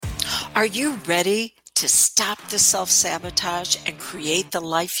Are you ready to stop the self-sabotage and create the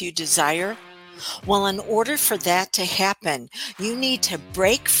life you desire? Well, in order for that to happen, you need to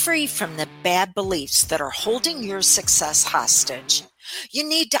break free from the bad beliefs that are holding your success hostage. You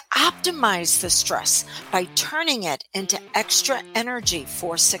need to optimize the stress by turning it into extra energy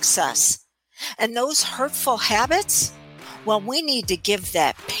for success. And those hurtful habits? Well, we need to give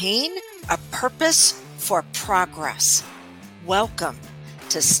that pain a purpose for progress. Welcome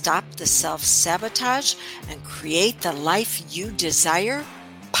to Stop the Self-Sabotage and Create the Life You Desire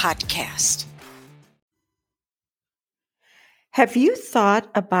podcast. Have you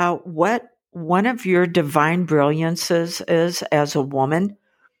thought about what one of your divine brilliances is as a woman?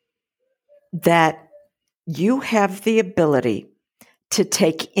 That you have the ability to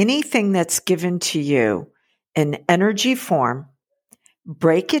take anything that's given to you in energy form,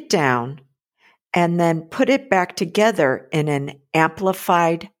 break it down, and then put it back together in an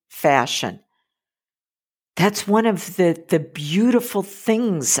amplified fashion. That's one of the beautiful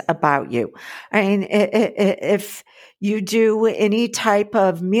things about you. I mean, if you do any type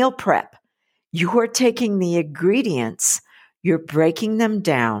of meal prep, you are taking the ingredients, you're breaking them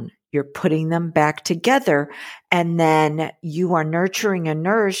down, you're putting them back together, and then you are nurturing and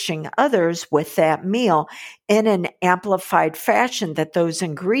nourishing others with that meal in an amplified fashion that those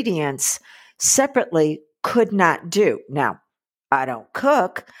ingredients separately could not do. Now, I don't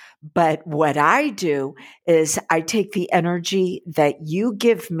cook, but what I do is I take the energy that you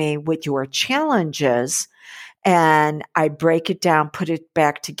give me with your challenges and I break it down, put it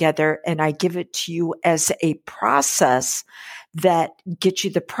back together, and I give it to you as a process that gets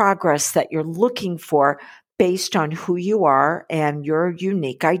you the progress that you're looking for based on who you are and your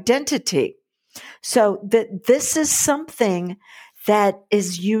unique identity. So this is something that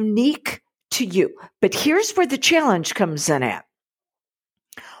is unique to you. But here's where the challenge comes in at.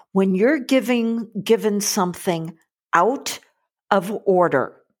 When you're given something out of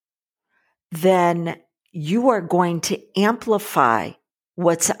order, then you are going to amplify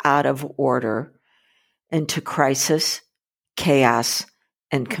what's out of order into crisis, chaos,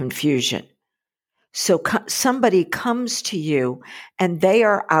 and confusion. So somebody comes to you and they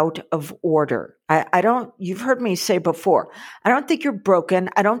are out of order. You've heard me say before, I don't think you're broken.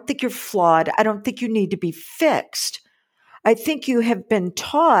 I don't think you're flawed. I don't think you need to be fixed. I think you have been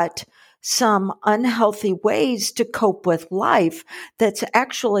taught some unhealthy ways to cope with life that's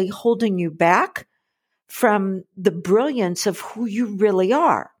actually holding you back from the brilliance of who you really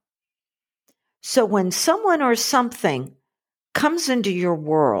are. So when someone or something comes into your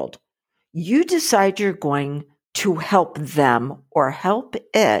world, you decide you're going to help them or help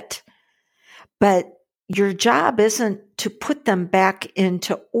it, but your job isn't to put them back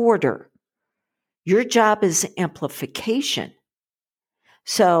into order. Your job is amplification.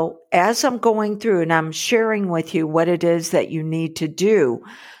 So as I'm going through and I'm sharing with you what it is that you need to do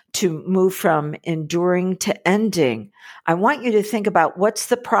to move from enduring to ending, I want you to think about what's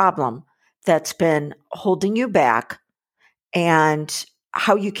the problem that's been holding you back and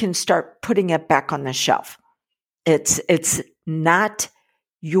how you can start putting it back on the shelf. It's not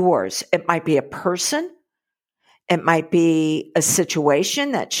yours. It might be a person. It might be a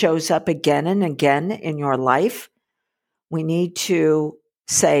situation that shows up again and again in your life. We need to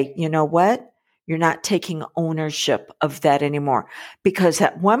say, you know what? You're not taking ownership of that anymore. Because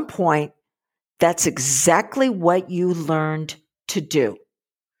at one point, that's exactly what you learned to do.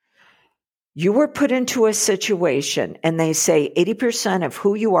 You were put into a situation, and they say 80% of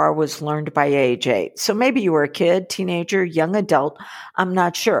who you are was learned by age 8. So maybe you were a kid, teenager, young adult. I'm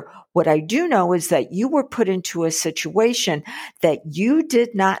not sure. What I do know is that you were put into a situation that you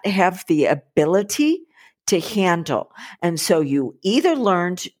did not have the ability to handle. And so you either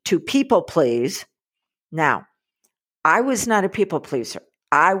learned to people please. Now, I was not a people pleaser.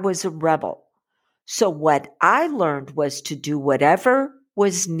 I was a rebel. So what I learned was to do whatever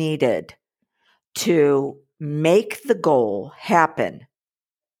was needed to make the goal happen.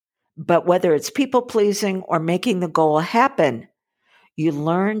 But whether it's people pleasing or making the goal happen, you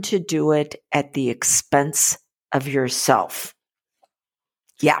learn to do it at the expense of yourself.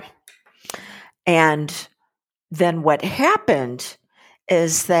 Yeah. And then what happened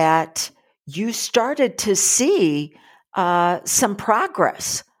is that you started to see some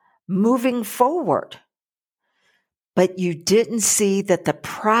progress moving forward, but you didn't see that the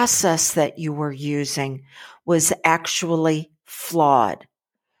process that you were using was actually flawed.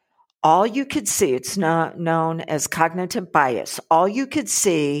 All you could see, it's not known as cognitive bias. All you could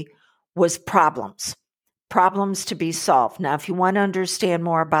see was problems to be solved. Now, if you want to understand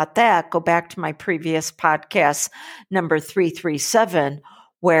more about that, go back to my previous podcast, number 337,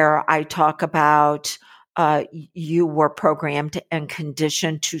 where I talk about you were programmed and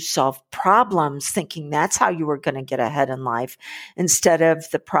conditioned to solve problems, thinking that's how you were going to get ahead in life, instead of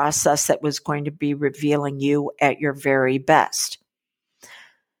the process that was going to be revealing you at your very best.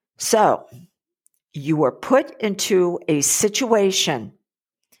 So you were put into a situation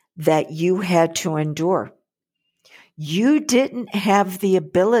that you had to endure. You didn't have the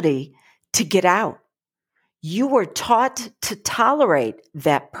ability to get out. You were taught to tolerate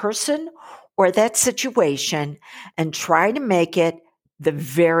that person or that situation and try to make it the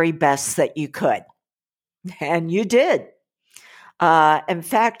very best that you could. And you did. In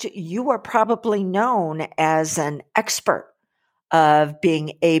fact, you are probably known as an expert of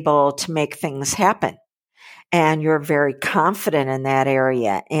being able to make things happen. And you're very confident in that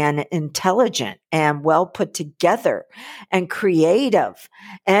area and intelligent and well put together and creative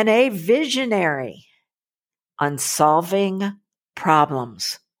and a visionary on solving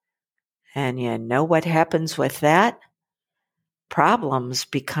problems. And you know what happens with that? Problems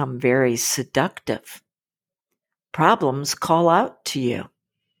become very seductive. Problems call out to you.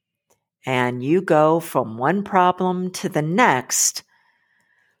 And you go from one problem to the next,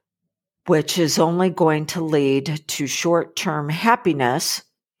 which is only going to lead to short-term happiness.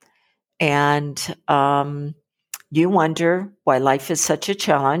 And you wonder why life is such a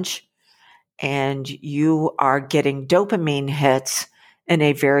challenge. And you are getting dopamine hits in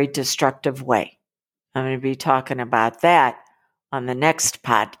a very destructive way. I'm going to be talking about that on the next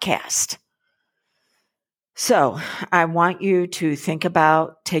podcast. So I want you to think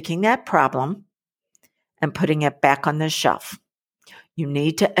about taking that problem and putting it back on the shelf. You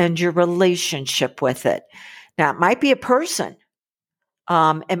need to end your relationship with it. Now, it might be a person.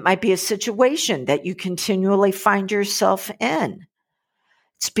 It might be a situation that you continually find yourself in.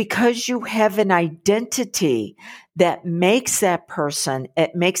 It's because you have an identity that makes that person,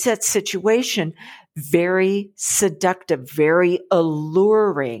 it makes that situation very seductive, very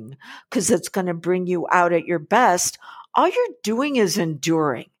alluring, because it's going to bring you out at your best. All you're doing is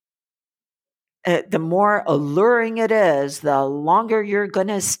enduring. The more alluring it is, the longer you're going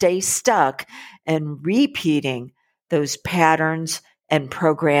to stay stuck and repeating those patterns and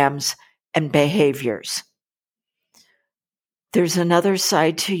programs and behaviors. There's another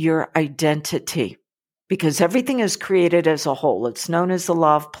side to your identity because everything is created as a whole. It's known as the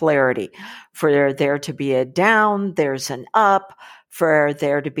law of polarity. For there to be a down, there's an up. For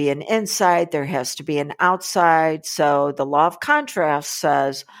there to be an inside, there has to be an outside. So the law of contrast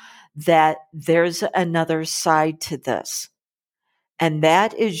says that there's another side to this. And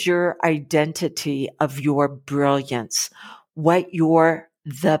that is your identity of your brilliance, what you're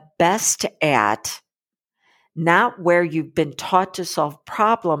the best at, not where you've been taught to solve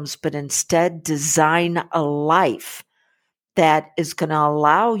problems, but instead design a life that is going to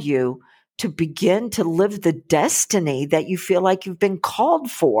allow you to begin to live the destiny that you feel like you've been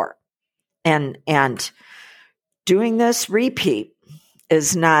called for. And doing this repeat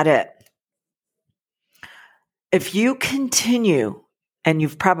is not it. If you continue, and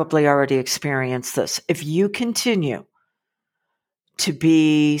you've probably already experienced this, if you continue to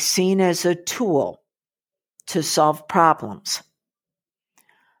be seen as a tool to solve problems,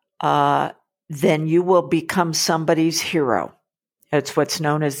 then you will become somebody's hero. It's what's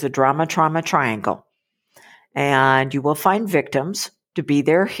known as the drama trauma triangle. And you will find victims to be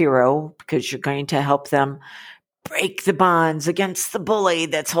their hero because you're going to help them break the bonds against the bully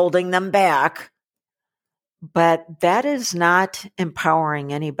that's holding them back. But that is not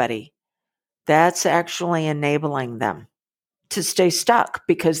empowering anybody. That's actually enabling them to stay stuck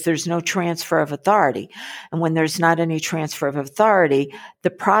because there's no transfer of authority. And when there's not any transfer of authority, the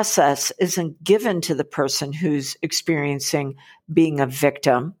process isn't given to the person who's experiencing being a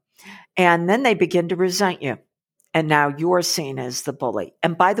victim. And then they begin to resent you. And now you're seen as the bully.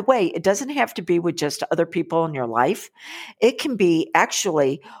 And by the way, it doesn't have to be with just other people in your life. It can be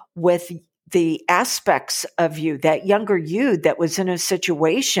actually with the aspects of you, that younger you that was in a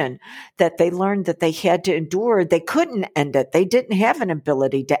situation that they learned that they had to endure. They couldn't end it. They didn't have an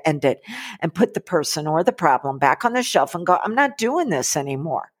ability to end it and put the person or the problem back on the shelf and go, I'm not doing this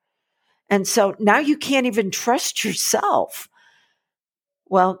anymore. And so now you can't even trust yourself.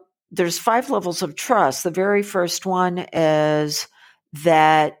 Well, there's 5 levels of trust. The very first one is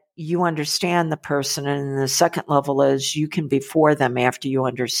that you understand the person. And the second level is you can be for them after you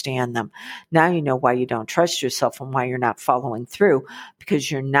understand them. Now you know why you don't trust yourself and why you're not following through,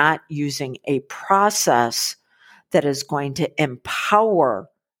 because you're not using a process that is going to empower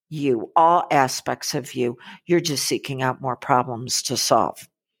you, all aspects of you. You're just seeking out more problems to solve.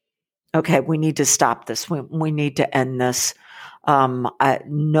 Okay, we need to stop this. We need to end this.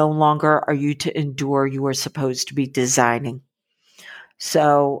 No longer are you to endure. You are supposed to be designing.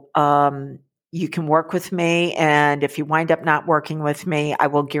 So you can work with me, and if you wind up not working with me, I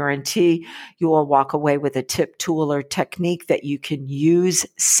will guarantee you will walk away with a tip, tool, or technique that you can use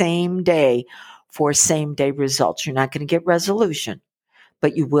same day for same day results. You're not going to get resolution,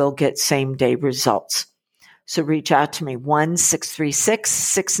 but you will get same day results. So reach out to me,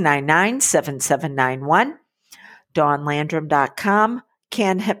 1-636-699-7791, DawnLandrum.com,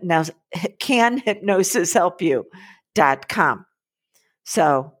 canhypnosishelpyou.com.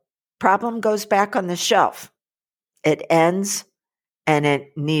 So problem goes back on the shelf. It ends, and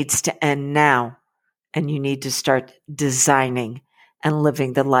it needs to end now. And you need to start designing and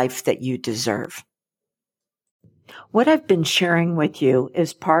living the life that you deserve. What I've been sharing with you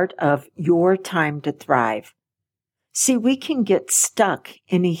is part of your time to thrive. See, we can get stuck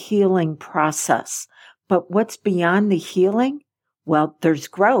in a healing process, but what's beyond the healing? Well, there's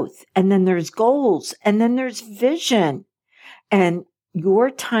growth, and then there's goals, and then there's vision. And your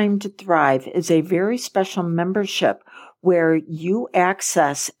Time to Thrive is a very special membership where you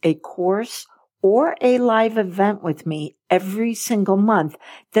access a course or a live event with me every single month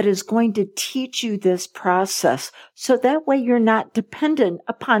that is going to teach you this process. So that way you're not dependent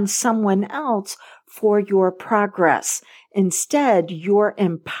upon someone else for your progress. Instead, you're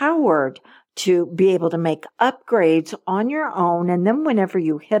empowered to be able to make upgrades on your own. And then whenever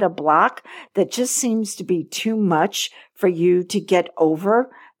you hit a block that just seems to be too much for you to get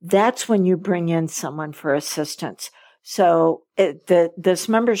over, that's when you bring in someone for assistance. So this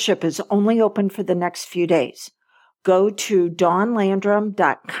membership is only open for the next few days. Go to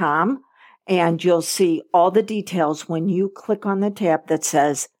DawnLandrum.com and you'll see all the details when you click on the tab that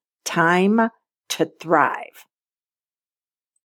says Time to Thrive.